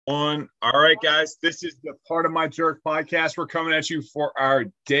On. All right, guys, this is the Part of My Jerk podcast. We're coming at you for our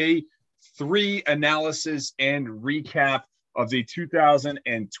day 3 analysis and recap of the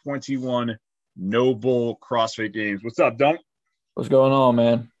 2021 Noble CrossFit Games. What's up, Dunk? What's going on,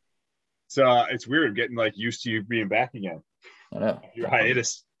 man? It's weird getting used to you being back again. I know. Your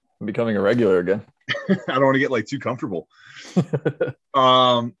hiatus. I'm becoming a regular again. I don't want to get too comfortable.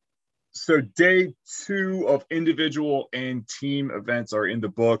 So day 2 of individual and team events are in the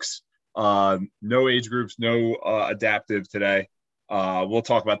books. No age groups, no adaptive today. We'll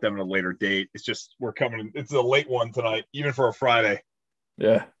talk about them at a later date. It's just it's a late one tonight, even for a Friday.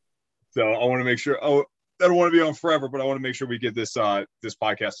 Yeah. So I want to make sure. I don't want to be on forever, but I want to make sure we give this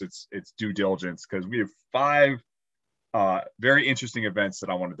podcast its due diligence, because we have 5 very interesting events that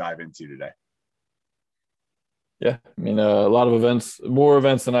I want to dive into today. Yeah, I mean, a lot of events, more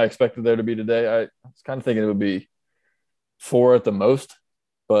events than I expected there to be today. I was kind of thinking it would be 4 at the most,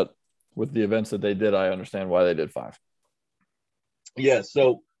 but with the events that they did, I understand why they did 5. Yeah,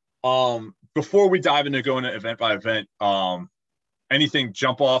 so before we dive into going to event by event, anything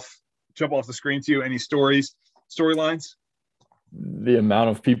jump off the screen to you? Any storylines? The amount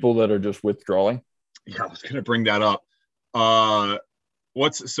of people that are just withdrawing. Yeah, I was going to bring that up.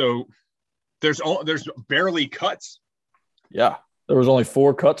 There's barely cuts. Yeah, there was only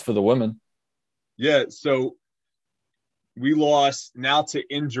 4 cuts for the women. Yeah, so we lost now to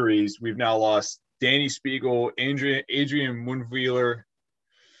injuries. We've now lost Danny Spiegel, Adrian Moonwheeler,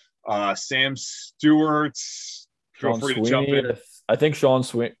 Sam Stewart. Feel free to jump in. I think Sean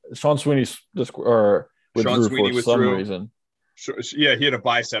Sweeney withdrew for some reason. Yeah, he had a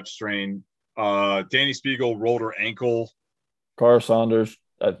bicep strain. Danny Spiegel rolled her ankle. Cara Saunders,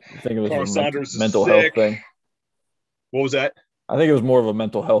 I think it was a mental health thing. What was that? I think it was more of a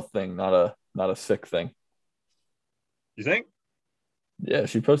mental health thing, not a sick thing. You think? Yeah,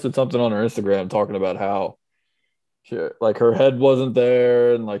 she posted something on her Instagram talking about how her head wasn't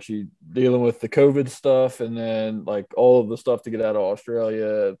there, and she dealing with the COVID stuff, and then all of the stuff to get out of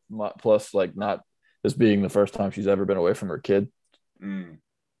Australia, plus not this being the first time she's ever been away from her kid.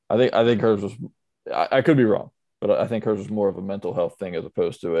 I think hers was. I could be wrong, but I think hers was more of a mental health thing as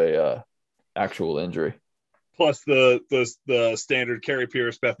opposed to a actual injury. Plus the standard Carrie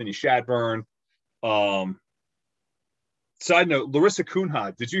Pierce, Bethany Shadburn. Side note: Larissa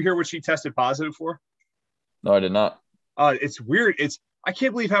Kuhnhard. Did you hear what she tested positive for? No, I did not. It's weird. I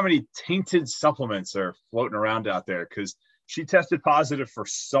can't believe how many tainted supplements are floating around out there, because she tested positive for a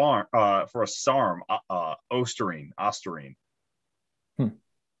SARM, Osterine.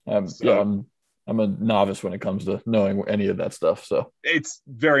 Yeah, I'm a novice when it comes to knowing any of that stuff. So it's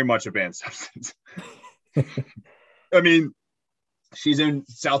very much a banned substance. I mean, she's in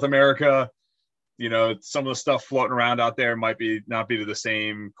South America. Some of the stuff floating around out there might not be to the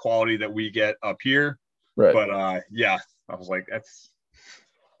same quality that we get up here. Right. But yeah, I was like, that's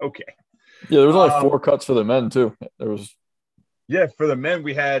okay. Yeah, there was only 4 cuts for the men too. Yeah, for the men,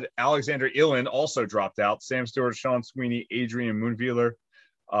 we had Alexander Ilin also dropped out. Sam Stewart, Sean Sweeney, Adrian Moonwheeler.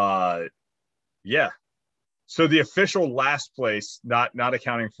 Yeah. So the official last place, not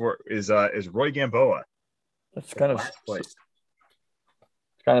accounting for, is Roy Gamboa. That's kind of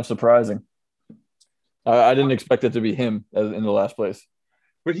surprising. I didn't expect it to be him in the last place.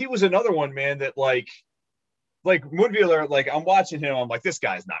 But he was another one, man, that Moonwheeler, I'm watching him, I'm like, this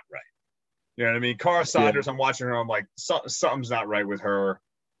guy's not right. You know what I mean? Cara Saunders, I'm watching her, I'm like, something's not right with her.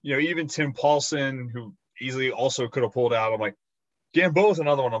 Even Tim Paulson, who easily also could have pulled out, I'm like, Gamboa's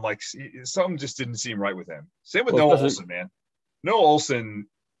another one. I'm like, something just didn't seem right with him. Same with Noah Olson, man. Noah Olson.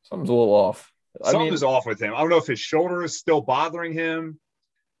 Something's a little off. Something is off with him. I don't know if his shoulder is still bothering him,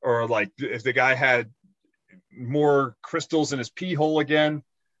 or if the guy had more crystals in his pee hole again.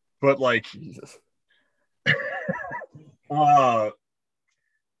 But Jesus.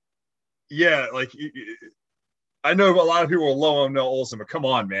 Yeah, I know a lot of people are low on Noah Olson, but come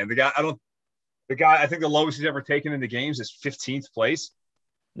on, man. The guy, I think the lowest he's ever taken in the games is 15th place.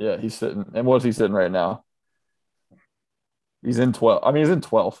 Yeah, he's sitting. And what's he sitting right now? He's in 12. I mean, he's in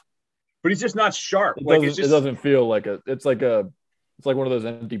 12th. But he's just not sharp. It doesn't feel like it's like one of those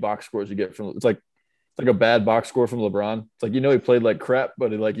empty box scores you get from. It's like a bad box score from LeBron. It's he played like crap,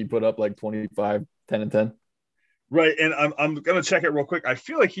 but he put up 25, 10 and 10. Right, and I'm gonna check it real quick. I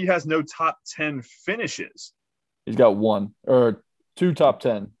feel like he has no top 10 finishes. He's got 1 or 2 top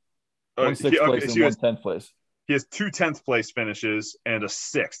 10. 1 6th place and 1 10th place. He has 2 10th place finishes and a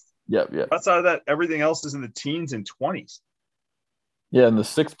 6th. Yep. Outside of that, everything else is in the teens and 20s. Yeah, and the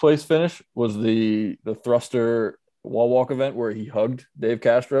 6th place finish was the thruster wall walk event where he hugged Dave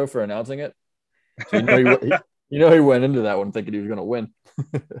Castro for announcing it. So You know, he went into that one thinking he was going to win.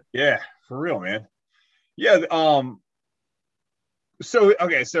 Yeah, for real, man. Yeah. So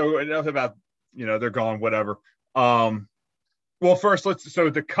okay, so enough about they're gone, whatever. Well, first so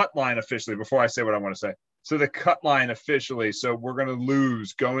the cut line officially before I say what I want to say. So the cut line officially. So we're gonna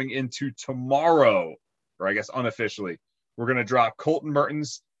lose going into tomorrow, or I guess unofficially, we're gonna drop Colton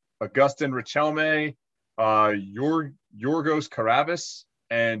Mertens, Augustin Richelme, Yorgos Carabas,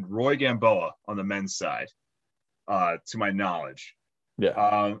 and Roy Gamboa on the men's side, to my knowledge.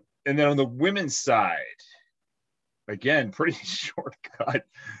 Yeah. And then on the women's side, again, pretty short cut.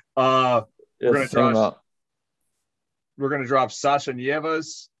 We're gonna drop Sasha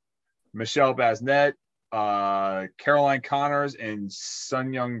Nievas, Michelle Basnet, Caroline Connors, and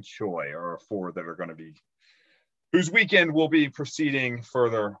Sun Young Choi are four that are going to be whose weekend will be proceeding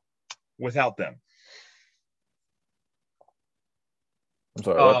further without them. I'm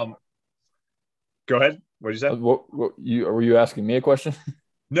sorry. What? Go ahead. What did you say? Were you asking me a question?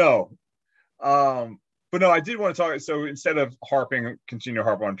 No. But no, I did want to talk. So instead of continue to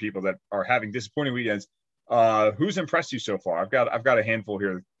harp on people that are having disappointing weekends, who's impressed you so far? I've got a handful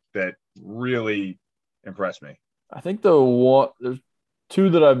here that really impressed me. I think there's two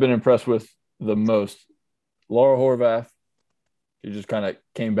that I've been impressed with the most. Laura Horvath, she just kind of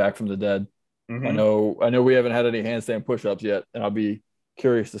came back from the dead. Mm-hmm. I know we haven't had any handstand push-ups yet, and I'll be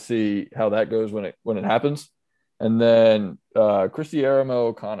curious to see how that goes when it happens. And then Christy Aramo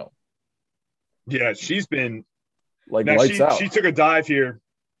O'Connell. Yeah, she's been lights out. She took a dive here.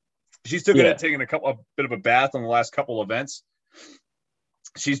 She's still taking a bit of a bath on the last couple events.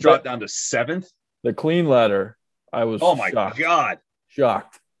 She's dropped down to 7th. The clean ladder, I was God,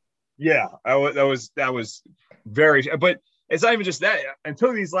 shocked. Yeah, that was very. But it's not even just that.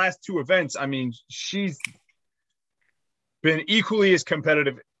 Until these last two events, I mean, she's been equally as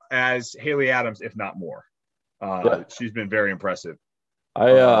competitive as Haley Adams, if not more. She's been very impressive.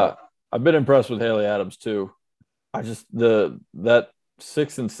 I've been impressed with Haley Adams too. I just that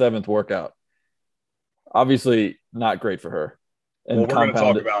 6th and 7th workout, obviously not great for her. And we're going to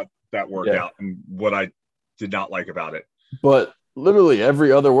talk about that workout and what I did not like about it. But literally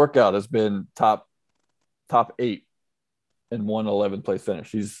every other workout has been top 8 and 11th place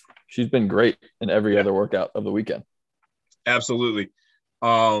finish. She's been great in every other workout of the weekend. Absolutely.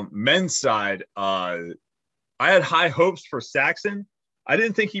 Men's side, I had high hopes for Saxon. I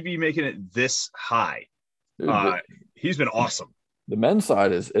didn't think he'd be making it this high. Dude, he's been awesome. The men's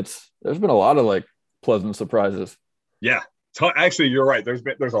side there's been a lot of pleasant surprises. Yeah. Actually, you're right.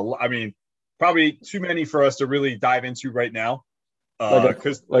 There's a lot. I mean, probably too many for us to really dive into right now,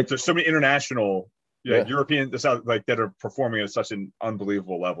 because there's so many international, European, that are performing at such an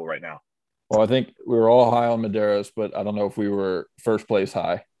unbelievable level right now. Well, I think we were all high on Medeiros, but I don't know if we were first place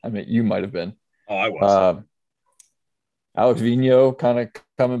high. I mean, you might have been. Oh, I was. Alex Vigneault kind of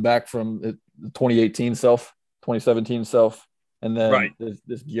coming back from the 2018 self, 2017 self, and then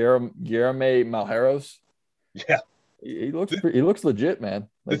this Guilherme Malheiros. Yeah. He looks legit, man.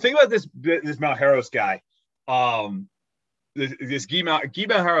 The thing about this Malheiros guy, this Guy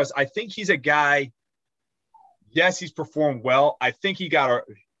Malheiros, I think he's a guy. Yes, he's performed well. I think he got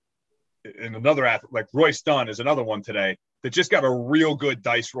in another athlete like Royce Dunn is another one today that just got a real good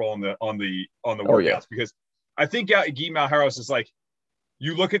dice roll on the workouts because I think Guy Malheiros is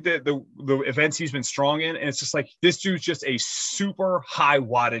you look at the events he's been strong in and it's just this dude's just a super high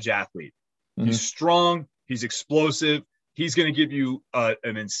wattage athlete. Mm-hmm. He's strong. He's explosive. He's going to give you an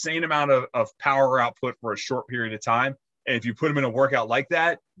insane amount of power output for a short period of time. And if you put him in a workout like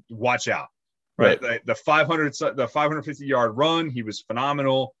that, watch out. Right. The 550 yard run, he was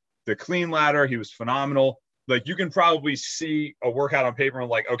phenomenal. The clean ladder, he was phenomenal. You can probably see a workout on paper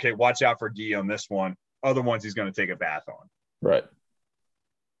and okay, watch out for Guy on this one. Other ones he's going to take a bath on. Right.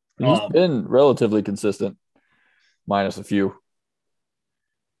 He's been relatively consistent, minus a few.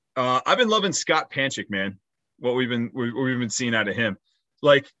 I've been loving Scott Panchik, man. What we've been seeing out of him.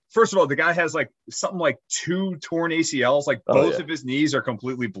 First of all, the guy has something 2 torn ACLs. Both of his knees are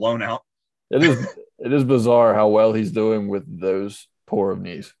completely blown out. It is bizarre how well he's doing with those poor of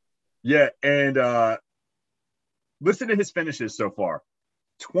knees. Yeah, and listen to his finishes so far: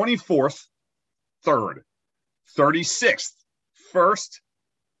 24th, 3rd, 36th, 1st,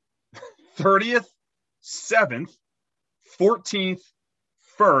 30th, 7th, 14th,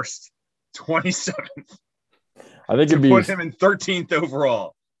 1st, 27th. I think it'd put him in 13th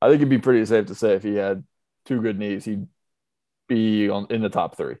overall. I think it'd be pretty safe to say if he had 2 good knees, he'd be in the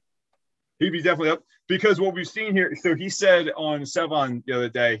top 3. He'd be definitely up because what we've seen here. So he said on Sevan the other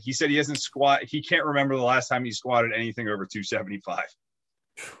day, he said he can't remember the last time he squatted anything over 275.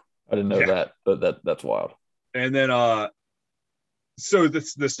 I didn't know that, but that's wild. And then so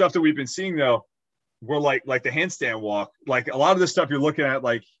the stuff that we've been seeing though, we're like the handstand walk, like a lot of the stuff you're looking at,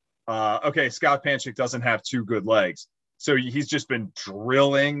 like okay, Scott Panchik doesn't have two good legs, so he's just been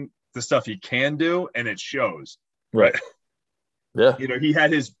drilling the stuff he can do, and it shows. Right. Yeah. You know, he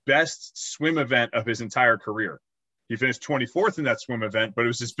had his best swim event of his entire career. He finished 24th in that swim event, but it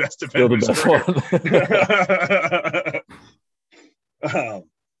was his best event of his career.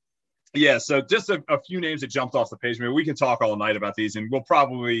 Yeah, so just a few names that jumped off the page. I mean, we can talk all night about these, and we'll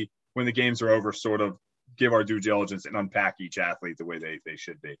probably, when the games are over, sort of give our due diligence and unpack each athlete the way they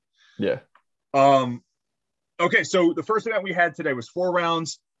should be. Yeah. Okay, so the first event we had today was 4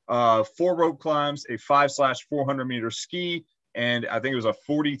 rounds, 4 rope climbs, a 5/400 meter ski, and I think it was a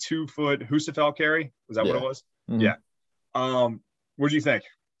 42-foot Husafell carry. Was that what it was? Mm-hmm. Yeah. What do you think?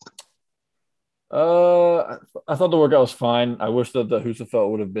 I thought the workout was fine. I wish that the Husafell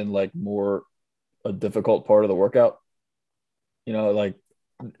would have been like more a difficult part of the workout. You know, like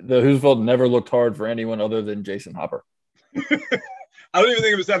the Husafell never looked hard for anyone other than Jason Hopper. I don't even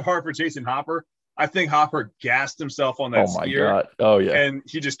think it was that hard for Jason Hopper. I think Hopper gassed himself on that skier. Oh my God. Oh yeah. And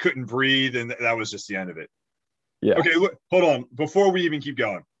he just couldn't breathe, and that was just the end of it. Yeah. Okay, look, hold on. Before we even keep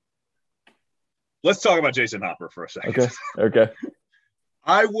going, let's talk about Jason Hopper for a second. Okay.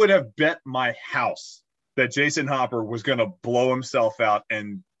 I would have bet my house that Jason Hopper was going to blow himself out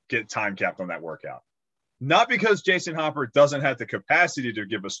and get time capped on that workout. Not because Jason Hopper doesn't have the capacity to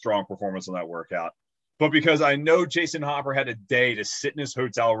give a strong performance on that workout, but because I know Jason Hopper had a day to sit in his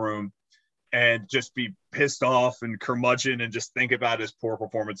hotel room and just be pissed off and curmudgeon and just think about his poor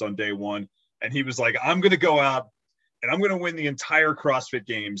performance on day one. And he was like, I'm going to go out and I'm going to win the entire CrossFit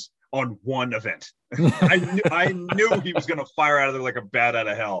Games on one event. I knew he was going to fire out of there like a bat out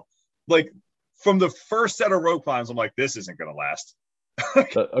of hell. Like from the first set of rope climbs, I'm like, this isn't going to last.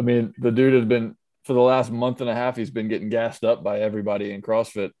 I mean, the dude has been, for the last month and a half, he's been getting gassed up by everybody in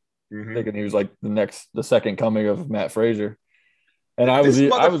CrossFit, thinking he was like the second coming of Matt Fraser. And I was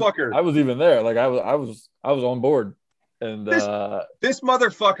even there. Like I was on board. And this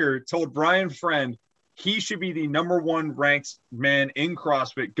motherfucker told Brian Friend he should be the #1 ranked man in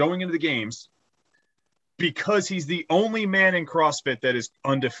CrossFit going into the games because he's the only man in CrossFit that is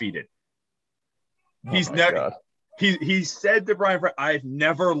undefeated. He's never. He said to Brian Friend, "I've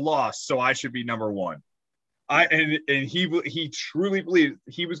never lost, so I should be #1." He truly believed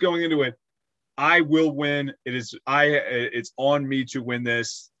he was going into it. I will win. It's on me to win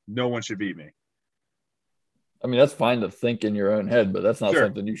this. No one should beat me. I mean, that's fine to think in your own head, but that's not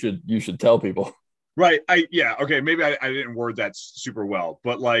something you should tell people. Right. Okay. Maybe I didn't word that super well,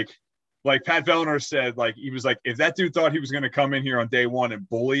 but like Pat Vellner said, like, he was like, if that dude thought he was going to come in here on day one and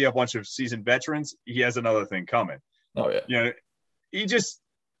bully a bunch of seasoned veterans, he has another thing coming. Oh yeah. You know,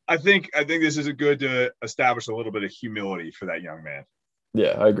 I think this is a good to establish a little bit of humility for that young man.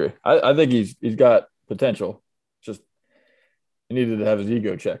 Yeah, I agree. I think he's got potential. Just he needed to have his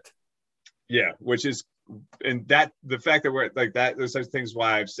ego checked. Yeah, which is, and that the fact that we're like that, there's such things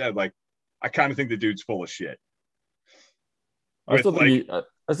why I've said, like, I kind of think the dude's full of shit. I still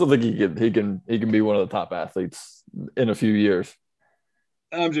think he can be one of the top athletes in a few years.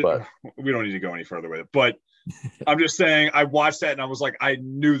 We don't need to go any further with it, but I'm just saying I watched that and I was like, I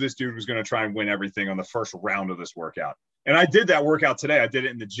knew this dude was going to try and win everything on the first round of this workout. And I did that workout today. I did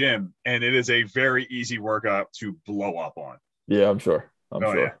it in the gym, and it is a very easy workout to blow up on. Yeah, I'm sure. I'm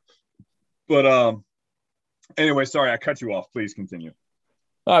sure. Yeah. But anyway, sorry, I cut you off. Please continue.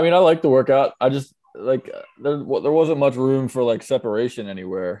 I mean, I like the workout. I just like there wasn't much room for like separation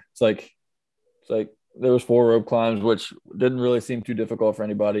anywhere. It's like there was 4 rope climbs, which didn't really seem too difficult for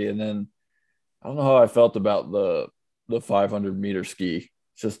anybody. And then I don't know how I felt about the 500 meter ski.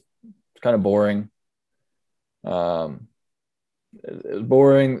 It's kind of boring. It was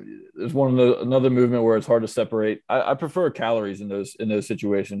boring. There's another movement where it's hard to separate. I prefer calories in those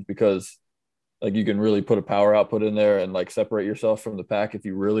situations because like you can really put a power output in there and like separate yourself from the pack if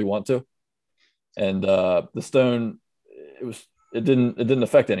you really want to. And the stone, it didn't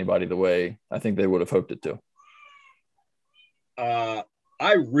affect anybody the way I think they would have hoped it to.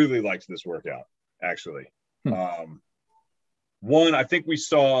 I really liked this workout, actually. One, I think we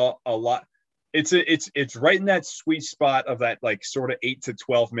saw a lot. It's right in that sweet spot of that like sort of 8 to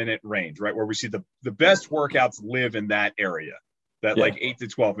 12 minute range, right? Where we see the best workouts live in that area, that like 8 to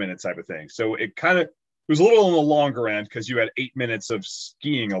 12 minute type of thing. So it was a little on the longer end because you had 8 minutes of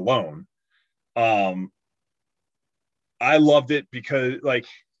skiing alone. I loved it because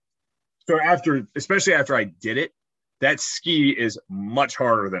especially after I did it, that ski is much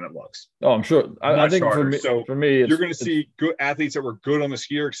harder than it looks. Oh, I'm sure. I think harder. for me, you're going to see good athletes that were good on the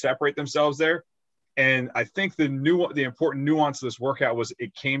skier separate themselves there. And I think the important nuance of this workout was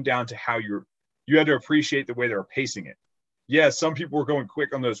it came down to how you had to appreciate the way they were pacing it. Yeah, some people were going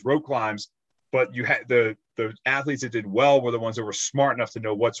quick on those rope climbs, but you had the athletes that did well were the ones that were smart enough to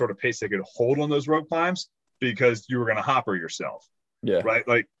know what sort of pace they could hold on those rope climbs because you were going to hopper yourself. Yeah. Right.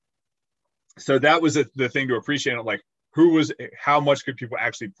 Like, so that was the thing to appreciate. Like, how much could people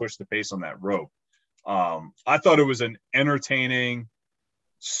actually push the pace on that rope? I thought it was an entertaining,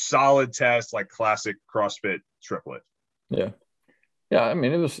 solid test, like classic CrossFit triplet. Yeah. Yeah, I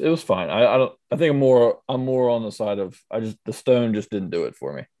mean, it was fine. I think I'm more on the side of the stone just didn't do it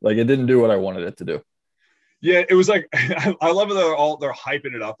for me. Like it didn't do what I wanted it to do. Yeah, it was like I love it. They're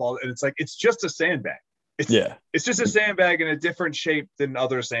hyping it up and it's like it's just a sandbag. It's just a sandbag in a different shape than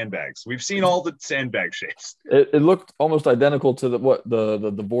other sandbags. We've seen all the sandbag shapes. It looked almost identical to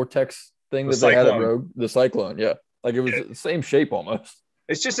the vortex thing that they had at Rogue, the Cyclone. Yeah, like it was the same shape almost.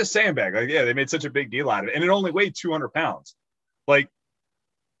 It's just a sandbag. Like they made such a big deal out of it, and it only weighed 200 pounds. Like.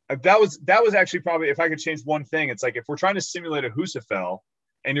 That was actually probably, if I could change one thing, it's like if we're trying to simulate a Husafell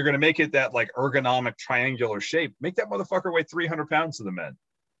and you're going to make it that like ergonomic triangular shape, make that motherfucker weigh 300 pounds to the men.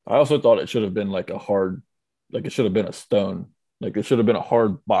 I also thought it should have been like it should have been a stone. Like it should have been a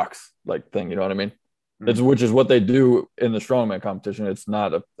hard box like thing. You know what I mean? Mm-hmm. Which is what they do in the strongman competition. It's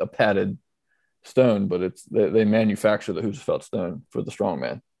not a padded stone, but they manufacture the Husafell stone for the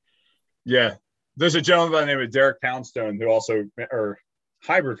strongman. Yeah. There's a gentleman by the name of Derek Poundstone who also, or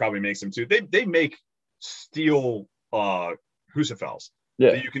Hybrid probably makes them too. They make steel Husafells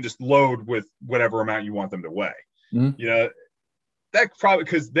that you can just load with whatever amount you want them to weigh. Mm-hmm. You know, that probably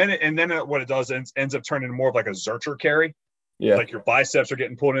because then what it does ends up turning into more of like a Zercher carry. Yeah, like your biceps are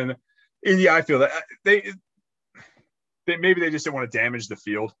getting pulled in. And yeah, I feel that they maybe they just didn't want to damage the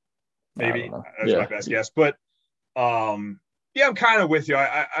field. Maybe that's my best guess. But yeah, I'm kind of with you.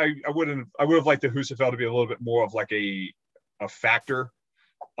 I would have liked the Husafell to be a little bit more of like a factor.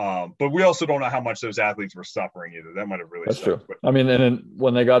 But we also don't know how much those athletes were suffering either. That might have really sucked. True. But, I mean, and then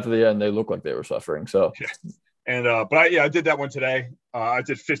when they got to the end, they looked like they were suffering. So yeah. And I did that one today. I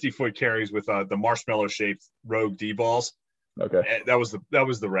did 50-foot carries with the marshmallow shaped Rogue D balls. Okay. And that was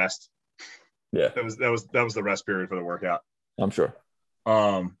the rest. Yeah. That was the rest period for the workout. I'm sure.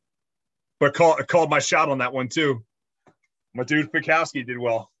 But called my shot on that one too. My dude Pikowski did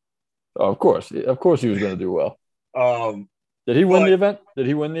well. Oh, of course he was going to do well. Did he win the event? Did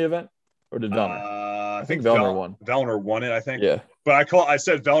he win the event, or did Vellner? I think Vellner won. Vellner won it, I think. Yeah. But I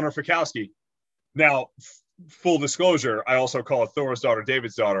said Vellner Fikowski. Now, full disclosure, I also call it Thor's daughter,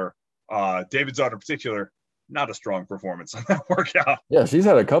 David's daughter. David's daughter in particular, not a strong performance on that workout. Yeah, she's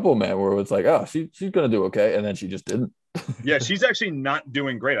had a couple, man, where it's like, oh, she's going to do okay, and then she just didn't. Yeah, she's actually not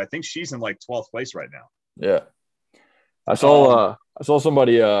doing great. I think she's in like 12th place right now. Yeah. I saw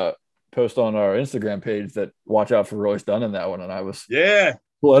somebody post on our Instagram page that watch out for Royce Dunn in that one, and I was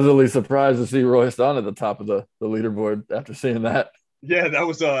pleasantly surprised to see Royce Dunn at the top of the leaderboard after seeing that. Yeah, that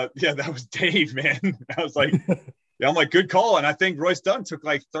was Dave, man. I was like, I'm like, good call, and I think Royce Dunn took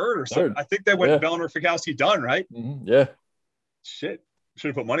like third or something. I think they went Vellner Fikowski Dunn, right? Mm-hmm. Yeah. Shit, should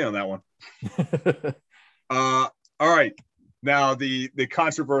have put money on that one. All right, now the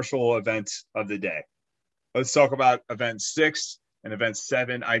controversial event of the day. Let's talk about event 6. And event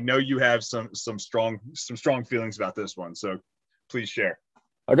 7, I know you have some strong feelings about this one, so please share.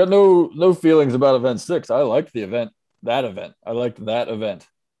 I got no feelings about event 6. I liked that event. I liked that event,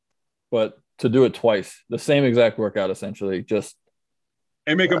 but to do it twice, the same exact workout, essentially,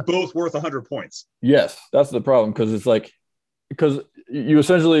 and make them both worth 100 points. Yes, that's the problem because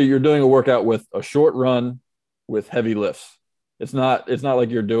you're doing a workout with a short run with heavy lifts. It's not like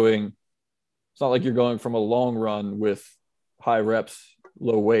you're going from a long run with high reps,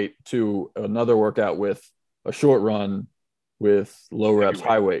 low weight to another workout with a short run with low reps,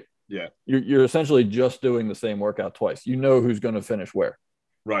 high weight. Yeah. You're essentially just doing the same workout twice. You know who's going to finish where.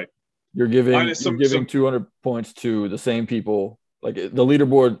 Right. You're giving 200 points to the same people. Like the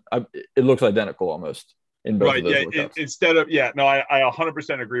leaderboard, it looks identical almost in both of those workouts. I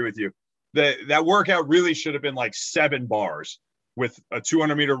 100% agree with you. That workout really should have been like 7 bars with a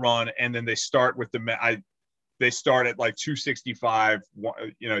 200-meter run, and then they start with they start at like 265,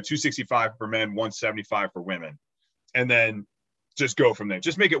 265 for men, 175 for women, and then just go from there.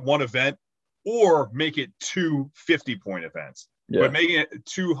 Just make it one event, or make it 2 50-point events. Yeah. But making it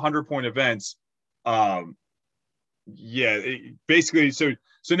 200-point events, basically. So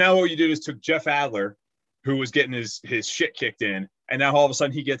now what you did is took Jeff Adler, who was getting his shit kicked in, and now all of a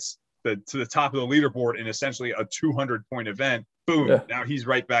sudden he gets to the top of the leaderboard in essentially a 200-point event. Boom! Yeah. Now he's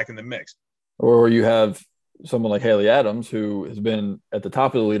right back in the mix. Or you have someone like Haley Adams, who has been at the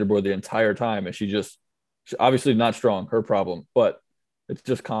top of the leaderboard the entire time, and she's obviously not strong, her problem, but it's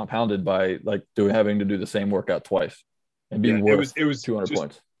just compounded by like having to do the same workout twice and Yeah, being it worth was it was 200 just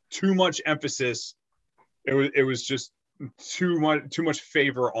points. too much emphasis. It was just too much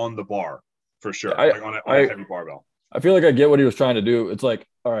favor on the bar for sure, I like on a I heavy barbell. I feel like I get what he was trying to do. It's like,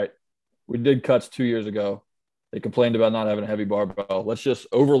 all right, we did cuts 2 years ago. They complained about not having a heavy barbell. Let's just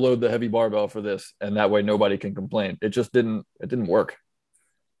overload the heavy barbell for this, and that way nobody can complain. It just didn't. It didn't work.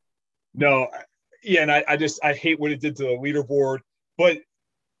 No, yeah, and I hate what it did to the leaderboard, but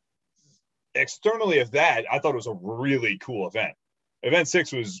externally of that, I thought it was a really cool event. Event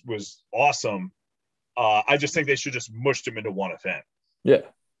 6 was awesome. I just think they should just mush them into one event. Yeah.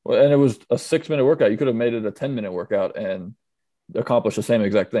 Well, and it was a 6 minute workout. You could have made it a 10 minute workout and accomplished the same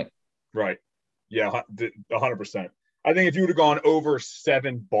exact thing. Right. Yeah, 100%. I think if you would have gone over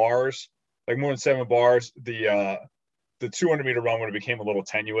 7 bars, like more than 7 bars, the 200-meter run would have became a little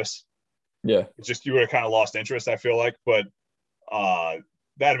tenuous. Yeah. It's just you would have kind of lost interest, I feel like. But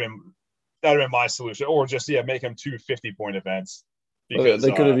that'd have been my solution, or just make them 2 50-point events. Because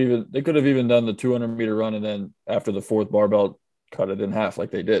they could have even done the 200-meter run and then after the fourth barbell cut it in half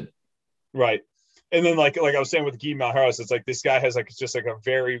like they did. Right. And then like I was saying with Guy Malherbe, it's like this guy has like just like a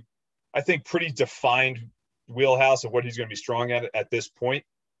very, I think, pretty defined wheelhouse of what he's going to be strong at this point.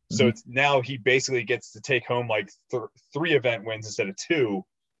 So it's now he basically gets to take home like 3 event wins instead of 2.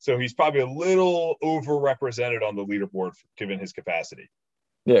 So he's probably a little overrepresented on the leaderboard given his capacity.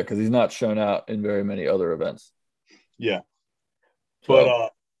 Yeah, because he's not shown out in very many other events. Yeah. So,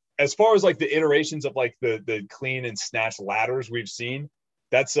 but as far as like the iterations of like the clean and snatch ladders we've seen,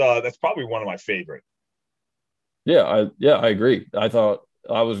 that's probably one of my favorite. Yeah, I agree. I thought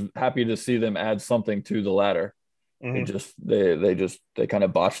I was happy to see them add something to the ladder. Mm-hmm. They kind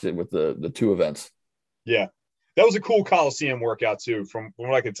of botched it with the 2 events. Yeah. That was a cool Coliseum workout too. From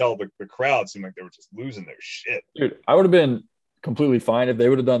what I could tell, the crowd seemed like they were just losing their shit. Dude, I would have been completely fine if they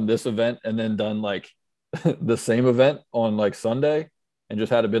would have done this event and then done like the same event on like Sunday and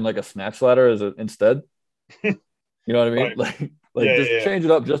just had it been like a snatch ladder instead. You know what I mean? Right. Like just change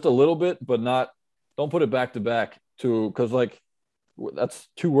it up just a little bit, but don't put it back to back because like that's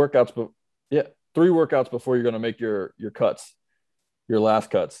 2 workouts, but 3 workouts before you're going to make your cuts, your last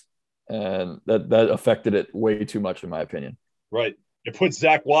cuts. And that affected it way too much, in my opinion. Right. It puts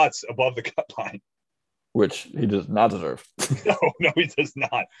Zach Watts above the cut line, which he does not deserve. No, he does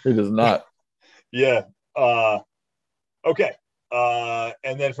not. He does not. Yeah. Okay.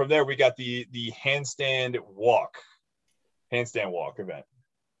 And then from there we got the handstand walk event.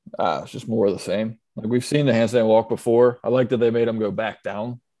 It's just more of the same. Like we've seen the handstand walk before. I like that they made them go back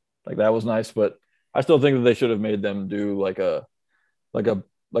down. Like that was nice, but I still think that they should have made them do like a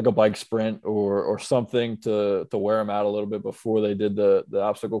bike sprint or something to wear them out a little bit before they did the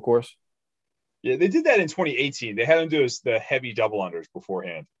obstacle course. Yeah, they did that in 2018. They had them do the heavy double unders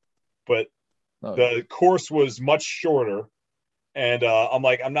beforehand, but the course was much shorter. And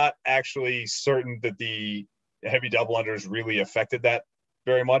I'm not actually certain that the heavy double unders really affected that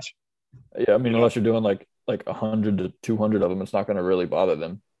very much. Yeah, I mean, unless you're doing like 100 to 200 of them, it's not going to really bother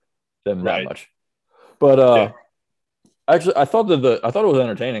them right. That much. But actually, I thought it was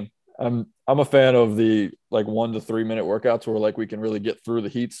entertaining. I'm a fan of the like 1 to 3 minute workouts where like we can really get through the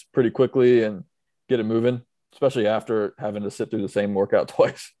heats pretty quickly and get it moving, especially after having to sit through the same workout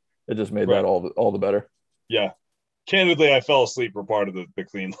twice. It just made that all the better. Yeah. Candidly, I fell asleep for part of the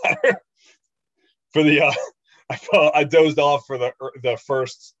clean ladder. For the I dozed off for the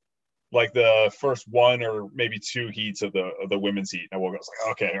first 1 or maybe 2 heats of the women's heat. I woke up, I was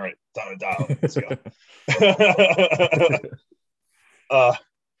like, okay, all right, time to dial. Let's go.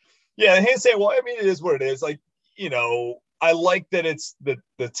 Yeah, handstand. Well, I mean, it is what it is. Like, I like that it's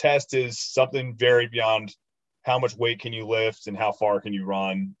the test is something very beyond how much weight can you lift and how far can you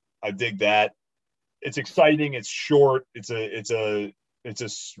run. I dig that. It's exciting. It's short. It's a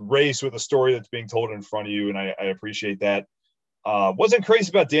race with a story that's being told in front of you, and I appreciate that. Wasn't crazy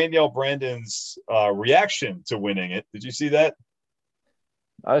about Danielle Brandon's reaction to winning it. Did you see that?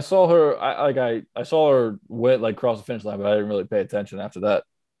 I saw her. I saw her like cross the finish line, but I didn't really pay attention after that.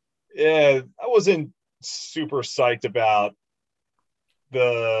 Yeah, I wasn't super psyched about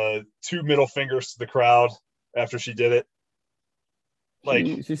the 2 middle fingers to the crowd after she did it. Like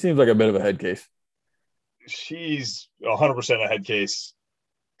she seems like a bit of a head case. She's 100% a head case.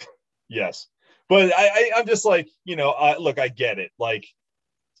 Yes. But I'm just like, look, I get it. Like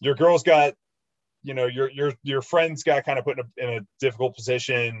your girl's got, your friends got kind of put in a difficult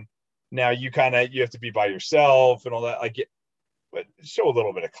position. Now you have to be by yourself and all that. I get, but show a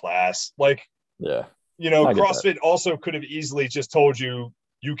little bit of class. Like, yeah, CrossFit also could have easily just told you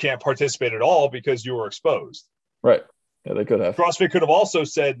can't participate at all because you were exposed. Right. Yeah, they could have. CrossFit could have also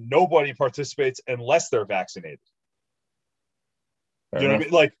said nobody participates unless they're vaccinated. Fair you know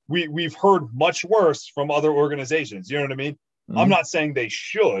enough. what I mean? Like we've heard much worse from other organizations. You know what I mean? Mm-hmm. I'm not saying they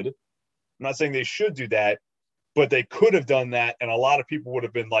should. I'm not saying they should do that, but they could have done that, and a lot of people would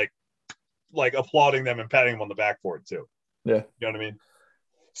have been like applauding them and patting them on the back for it too. Yeah. You know what I mean?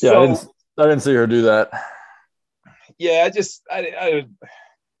 Yeah, So, I didn't see her do that. Yeah,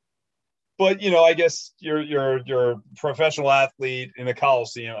 but I guess you're a professional athlete in a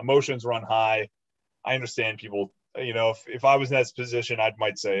coliseum. Emotions run high. I understand people. If I was in that position, I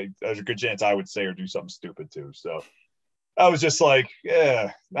might say there's a good chance I would say or do something stupid too. So I was just like,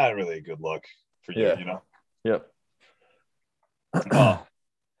 yeah, not really a good look for you, Yeah. Yep.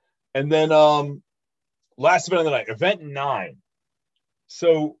 And then last event of the night, event 9.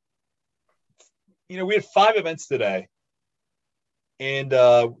 So, we had 5 events today. And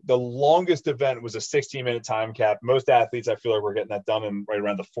the longest event was a 16-minute time cap. Most athletes, I feel like we're getting that done in right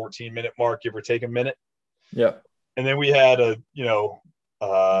around the 14-minute mark, give or take a minute. Yeah. And then we had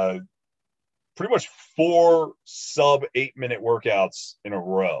pretty much 4 sub 8-minute workouts in a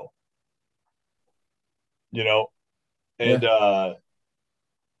row. And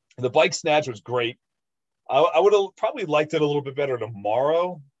the bike snatch was great. I would have probably liked it a little bit better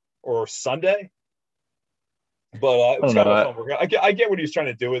tomorrow or Sunday. But it was kind of a fun workout. I get what he was trying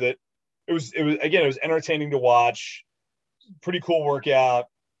to do with it. It was entertaining to watch. Pretty cool workout.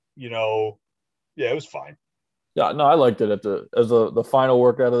 Yeah, it was fine. Yeah, no, I liked it as the final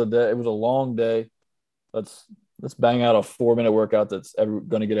workout of the day. It was a long day. Let's bang out a 4-minute workout that's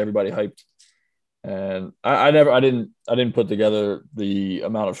going to get everybody hyped. And I didn't put together the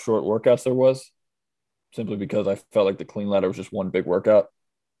amount of short workouts there was, simply because I felt like the clean ladder was just one big workout.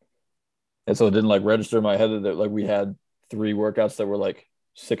 And so it didn't register in my head that we had 3 workouts that were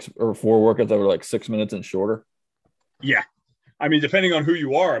 4 workouts that were 6 minutes and shorter. Yeah. I mean, depending on who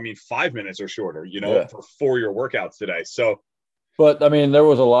you are, 5 minutes or shorter, for your workouts today. So, but I mean, there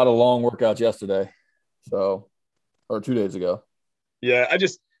was a lot of long workouts yesterday. So, or 2 days ago. Yeah. I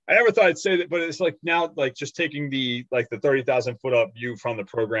never thought I'd say that, but it's now, just taking the 30,000 foot up view from the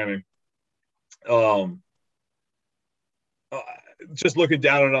programming, just looking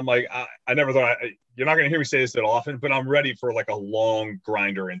down at it, I'm like, I never thought you're not going to hear me say this that often, but I'm ready for a long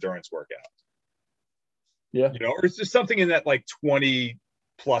grinder endurance workout. Yeah. Or it's just something in that 20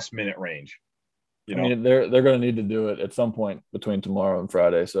 plus minute range. I mean, they're going to need to do it at some point between tomorrow and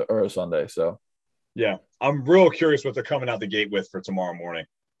Friday, or Sunday. So, yeah, I'm real curious what they're coming out the gate with for tomorrow morning.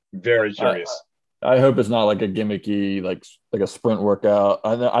 Very curious. I hope it's not a gimmicky, like a sprint workout.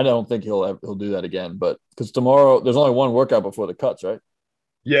 I don't think he'll do that again, but because tomorrow there's only one workout before the cuts, right?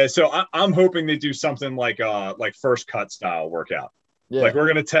 Yeah, so I'm hoping they do something like first cut style workout. Yeah.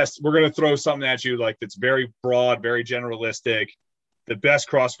 We're gonna throw something at you that's very broad, very generalistic. The best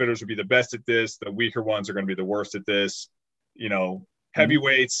CrossFitters would be the best at this. The weaker ones are going to be the worst at this. Heavy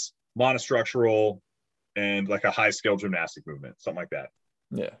weights, monostructural, and a high skill gymnastic movement, something like that.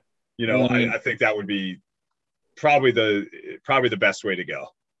 Yeah. I think that would be probably the best way to go.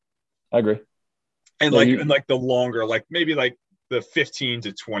 I agree. And the longer, maybe the 15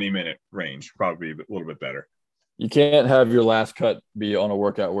 to 20 minute range, probably a little bit better. You can't have your last cut be on a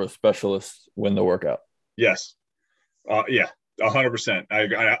workout where specialists win the workout. Yes. Yeah, 100%.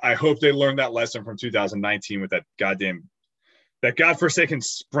 I hope they learned that lesson from 2019 with that godforsaken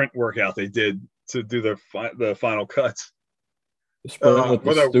sprint workout they did to do the final cuts. The sprint with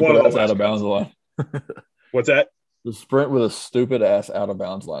the stupid ass out of bounds line. What's that? The sprint with a stupid ass out of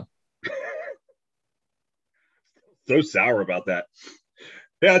bounds line. So sour about that.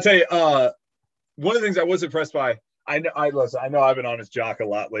 Yeah, I'll tell you, one of the things I was impressed by, I know I've been on his jock a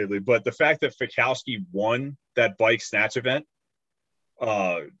lot lately, but the fact that Fikowski won that bike snatch event,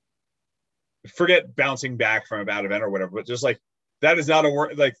 forget bouncing back from a bad event or whatever, but just that is not a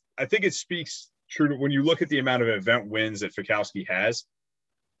word. I think it speaks true to when you look at the amount of event wins that Fikowski has.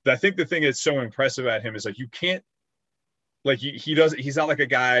 I think the thing that's so impressive at him is you can't, he's not a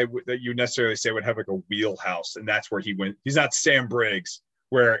guy that you necessarily say would have a wheelhouse and that's where he wins. He's not Sam Briggs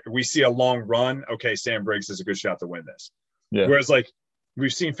where we see a long run. Okay, Sam Briggs is a good shot to win this. Yeah. Whereas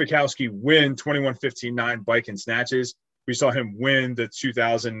we've seen Fikowski win 21-15-9 bike and snatches. We saw him win the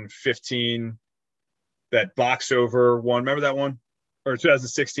 2015 that box over one. Remember that one? Or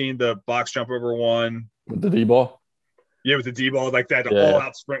 2016, the box jump over one. With the D-ball? Yeah, with the D-ball, that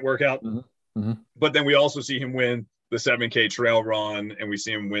all-out sprint workout. Mm-hmm. Mm-hmm. But then we also see him win the 7K trail run, and we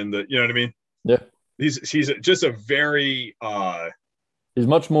see him win the, you know what I mean? Yeah. He's just a very he's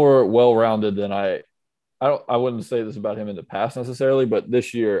much more well-rounded than I I wouldn't say this about him in the past necessarily, but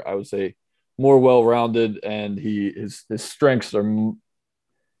this year I would say more well-rounded, and his strengths are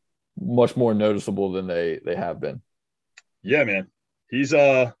much more noticeable than they have been. Yeah, man. He's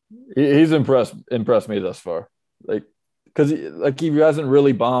he's impressed me thus far. Like because he hasn't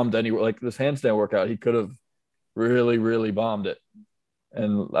really bombed anywhere. Like this handstand workout, he could have really bombed it.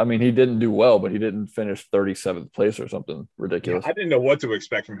 And I mean, he didn't do well, but he didn't finish 37th place or something ridiculous. I didn't know what to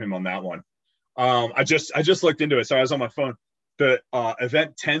expect from him on that one. I just looked into it. So I was on my phone. The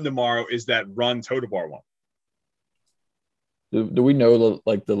event 10 tomorrow is that run toe to bar one. Do we know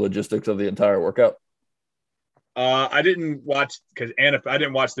the logistics of the entire workout? I didn't watch because I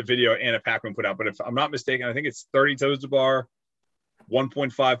didn't watch the video Anna Paquin put out, but if I'm not mistaken, I think it's 30 toes to bar,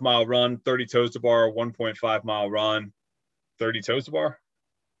 1.5 mile run, 30 toes to bar, 1.5 mile run, 30 toes to bar.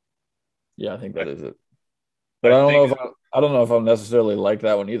 Yeah, I think that is it. But I don't know if I'm necessarily like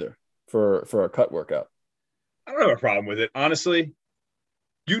that one either for a cut workout. I don't have a problem with it, honestly.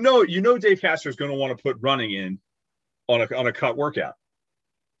 You know, Dave Castro is going to want to put running in on a cut workout.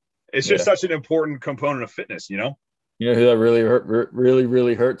 It's just such an important component of fitness, you know. You know who that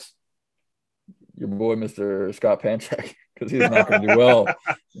really hurts? Your boy, Mr. Scott Panchak, because he's not going to do well.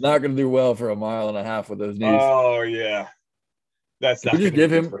 Not going to do well for a mile and a half with those knees. Oh yeah, that's not.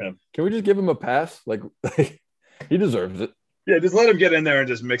 For him. Can we just give him a pass? Like he deserves it. Yeah, just let him get in there and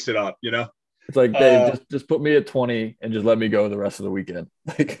just mix it up. You know, it's like Dave, just put me at 20 and just let me go the rest of the weekend.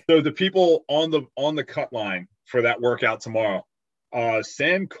 So the people on the cut line for that workout tomorrow.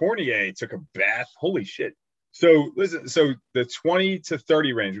 Sam Cornier took a bath. Holy shit. So listen, the 20 to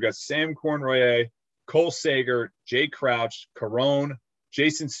 30 range, we got Sam Cornier, Cole Sager, Jay Crouch, Carone,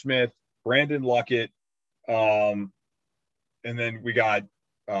 Jason Smith, Brandon Luckett, and then we got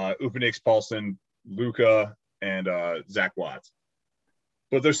Upanix Paulson, Luca, and Zach Watts.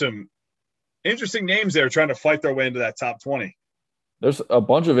 But there's some interesting names there trying to fight their way into that top 20. There's a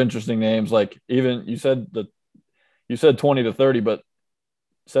bunch of interesting names. Like even you said 20 to 30, but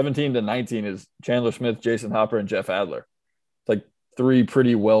 17 to 19 is Chandler Smith, Jason Hopper, and Jeff Adler. It's like three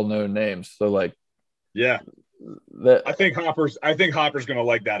pretty well-known names. So like, yeah, I think Hopper's going to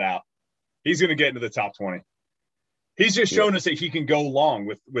like that out. He's going to get into the top 20. He's just shown us that he can go long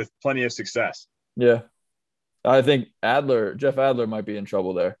with plenty of success. Yeah. I think Jeff Adler might be in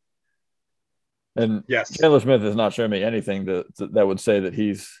trouble there. And yes, Chandler Smith has not shown me anything that would say that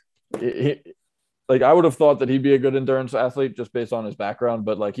he like I would have thought that he'd be a good endurance athlete just based on his background,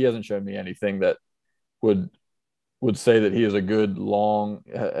 but like he hasn't shown me anything that would say that he is has good long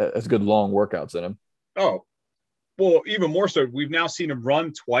workouts in him. Oh, well, even more so, we've now seen him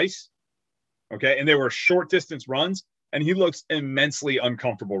run twice. Okay, and they were short distance runs, and he looks immensely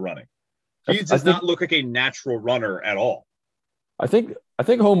uncomfortable running. He does not look like a natural runner at all. I think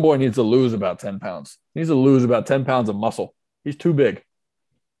homeboy needs to lose about 10 pounds. He needs to lose about 10 pounds of muscle. He's too big.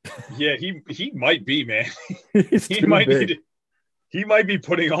 Yeah, he might be, man. He might be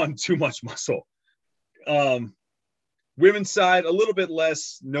putting on too much muscle. Women's side, a little bit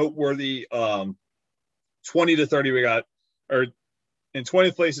less noteworthy. 20 to 30, we got, or in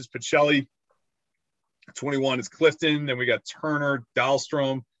 20th place is Pacelli. 21 is Clifton. Then we got Turner,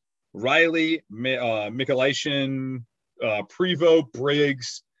 Dahlstrom, Riley, Michalation, Prevost,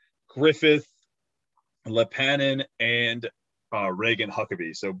 Briggs, Griffith, Lepanin, and Reagan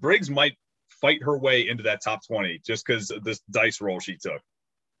Huckabee. So Briggs might fight her way into that top 20 just because of this dice roll she took.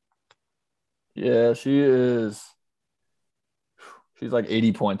 Yeah, she is. She's like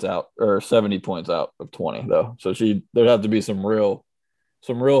 80 points out or 70 points out of 20 though. So there'd have to be some real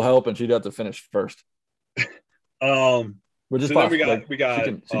help, and she'd have to finish first. Which is so possible. we got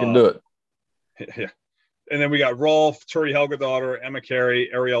she can do it. Yeah. And then we got Rolf, Turi Helgadottir, Emma Carey,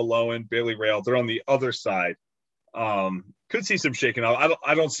 Ariel Lowen, Bailey Rail. They're on the other side. Could see some shaking up.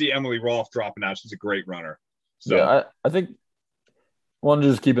 I don't see Emily Rolf dropping out. She's a great runner. So yeah, I think one to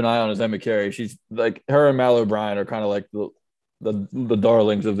just keep an eye on is Emma Carey. She's like her and Mal O'Brien are kind of like the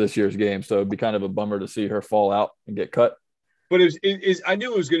darlings of this year's game. So it'd be kind of a bummer to see her fall out and get cut. But I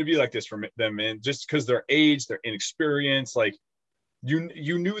knew it was going to be like this for them, man, just because their age, their inexperience, like you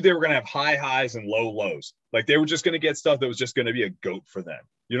knew they were going to have high highs and low lows. Like they were just going to get stuff that was just going to be a goat for them.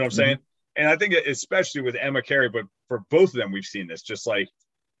 You know what I'm saying? And I think especially with Emma Carey, but for both of them, we've seen this just like,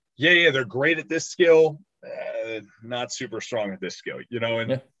 yeah, they're great at this skill, not super strong at this skill, you know?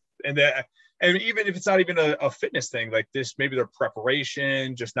 And even if it's not even a fitness thing like this, maybe their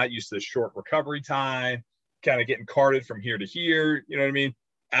preparation, just not used to the short recovery time, kind of getting carted from here to here, you know what I mean?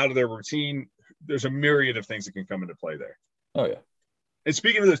 Out of their routine. There's a myriad of things that can come into play there. Oh, yeah. And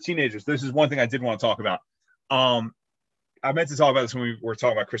speaking of those teenagers, this is one thing I did want to talk about. I meant to talk about this when we were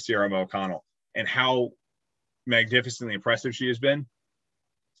talking about Christy O'Connell and how magnificently impressive she has been.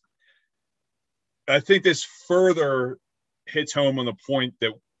 I think this further hits home on the point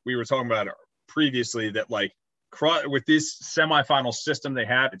that we were talking about previously, that like with this semifinal system they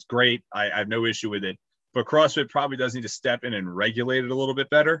have, it's great. I have no issue with it, but CrossFit probably does need to step in and regulate it a little bit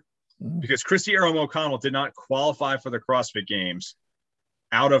better, because Christy Aram O'Connell did not qualify for the CrossFit Games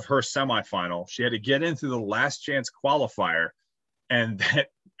out of her semifinal. She had to get into the last chance qualifier, and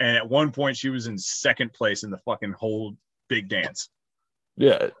at one point she was in second place in the fucking whole big dance.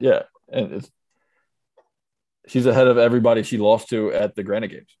 Yeah, and she's ahead of everybody she lost to at the Granite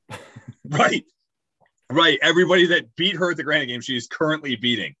Games. Right. Everybody that beat her at the Granite Games, she is currently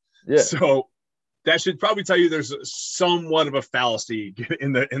beating. Yeah. So that should probably tell you there's somewhat of a fallacy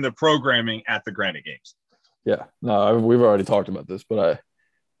in the programming at the Granite Games. Yeah. No, we've already talked about this, but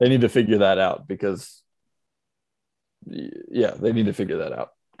they need to figure that out, because they need to figure that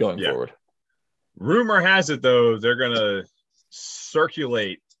out going forward. Rumor has it, though, they're going to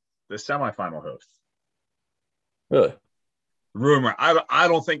circulate the semifinal host. Really? Rumor. I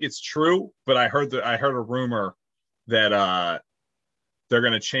don't think it's true, but I heard a rumor that they're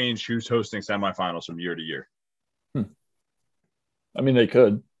going to change who's hosting semifinals from year to year. I mean, they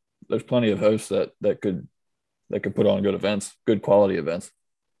could. There's plenty of hosts that could put on good events, good quality events.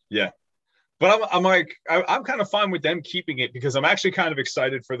 Yeah, but I'm like, I'm kind of fine with them keeping it, because I'm actually kind of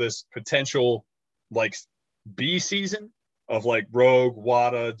excited for this potential like B season of like Rogue,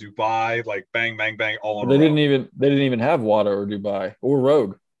 WADA, Dubai, like bang, bang, bang, all in a row. They didn't even have WADA or Dubai or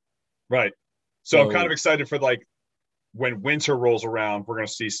Rogue. Right. So I'm kind of excited for like when winter rolls around, we're going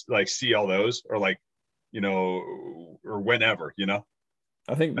to see all those, or like, or whenever,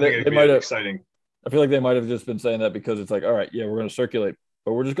 I think they might have exciting. I feel like they might have just been saying that because it's like, all right, yeah, we're going to circulate,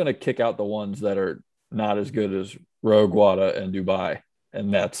 but we're just going to kick out the ones that are not as good as Rogue, WADA, and Dubai.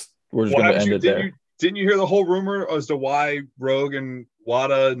 And we're just going to end it there. Didn't you hear the whole rumor as to why Rogue and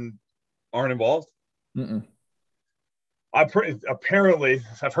WADA aren't involved? Mm-mm. Apparently,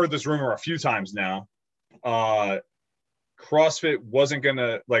 I've heard this rumor a few times now. CrossFit wasn't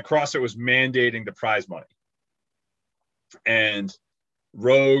gonna, like, CrossFit was mandating the prize money, and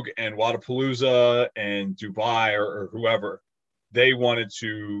Rogue and Wadapalooza and Dubai or whoever, they wanted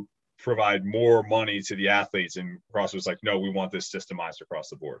to provide more money to the athletes, and CrossFit was like, no, we want this systemized across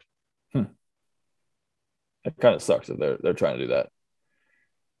the board. It kind of sucks that they're trying to do that,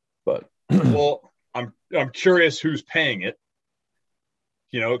 but well, I'm curious who's paying it,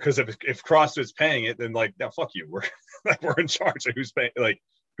 because if CrossFit's paying it, then like, now fuck you, we're in charge of who's paying, like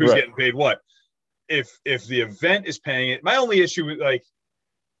who's getting paid what. If the event is paying it, my only issue with, like,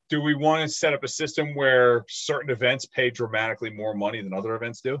 do we want to set up a system where certain events pay dramatically more money than other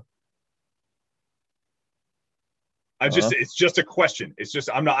events do? It's just a question. It's just,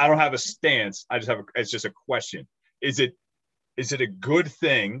 I don't have a stance. It's just a question. Is it a good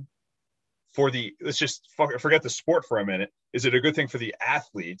thing for let's just forget the sport for a minute. Is it a good thing for the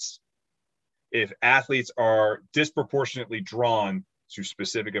athletes if athletes are disproportionately drawn to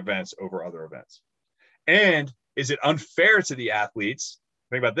specific events over other events? And is it unfair to the athletes?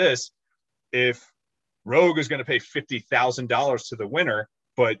 Think about this. If Rogue is going to pay $50,000 to the winner,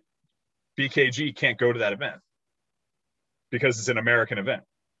 but BKG can't go to that event because it's an American event.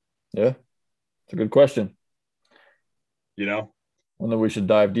 Yeah, it's a good question. One that we should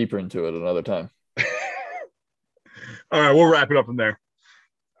dive deeper into it another time. All right, we'll wrap it up from there.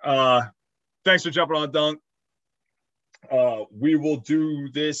 Thanks for jumping on, Dunk. We will do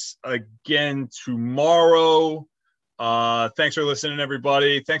this again tomorrow. Thanks for listening,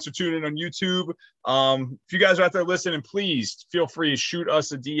 everybody. Thanks for tuning in on YouTube. If you guys are out there listening, please feel free to shoot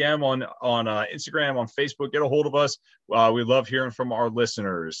us a DM on Instagram, on Facebook. Get a hold of us. We love hearing from our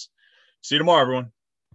listeners. See you tomorrow, everyone.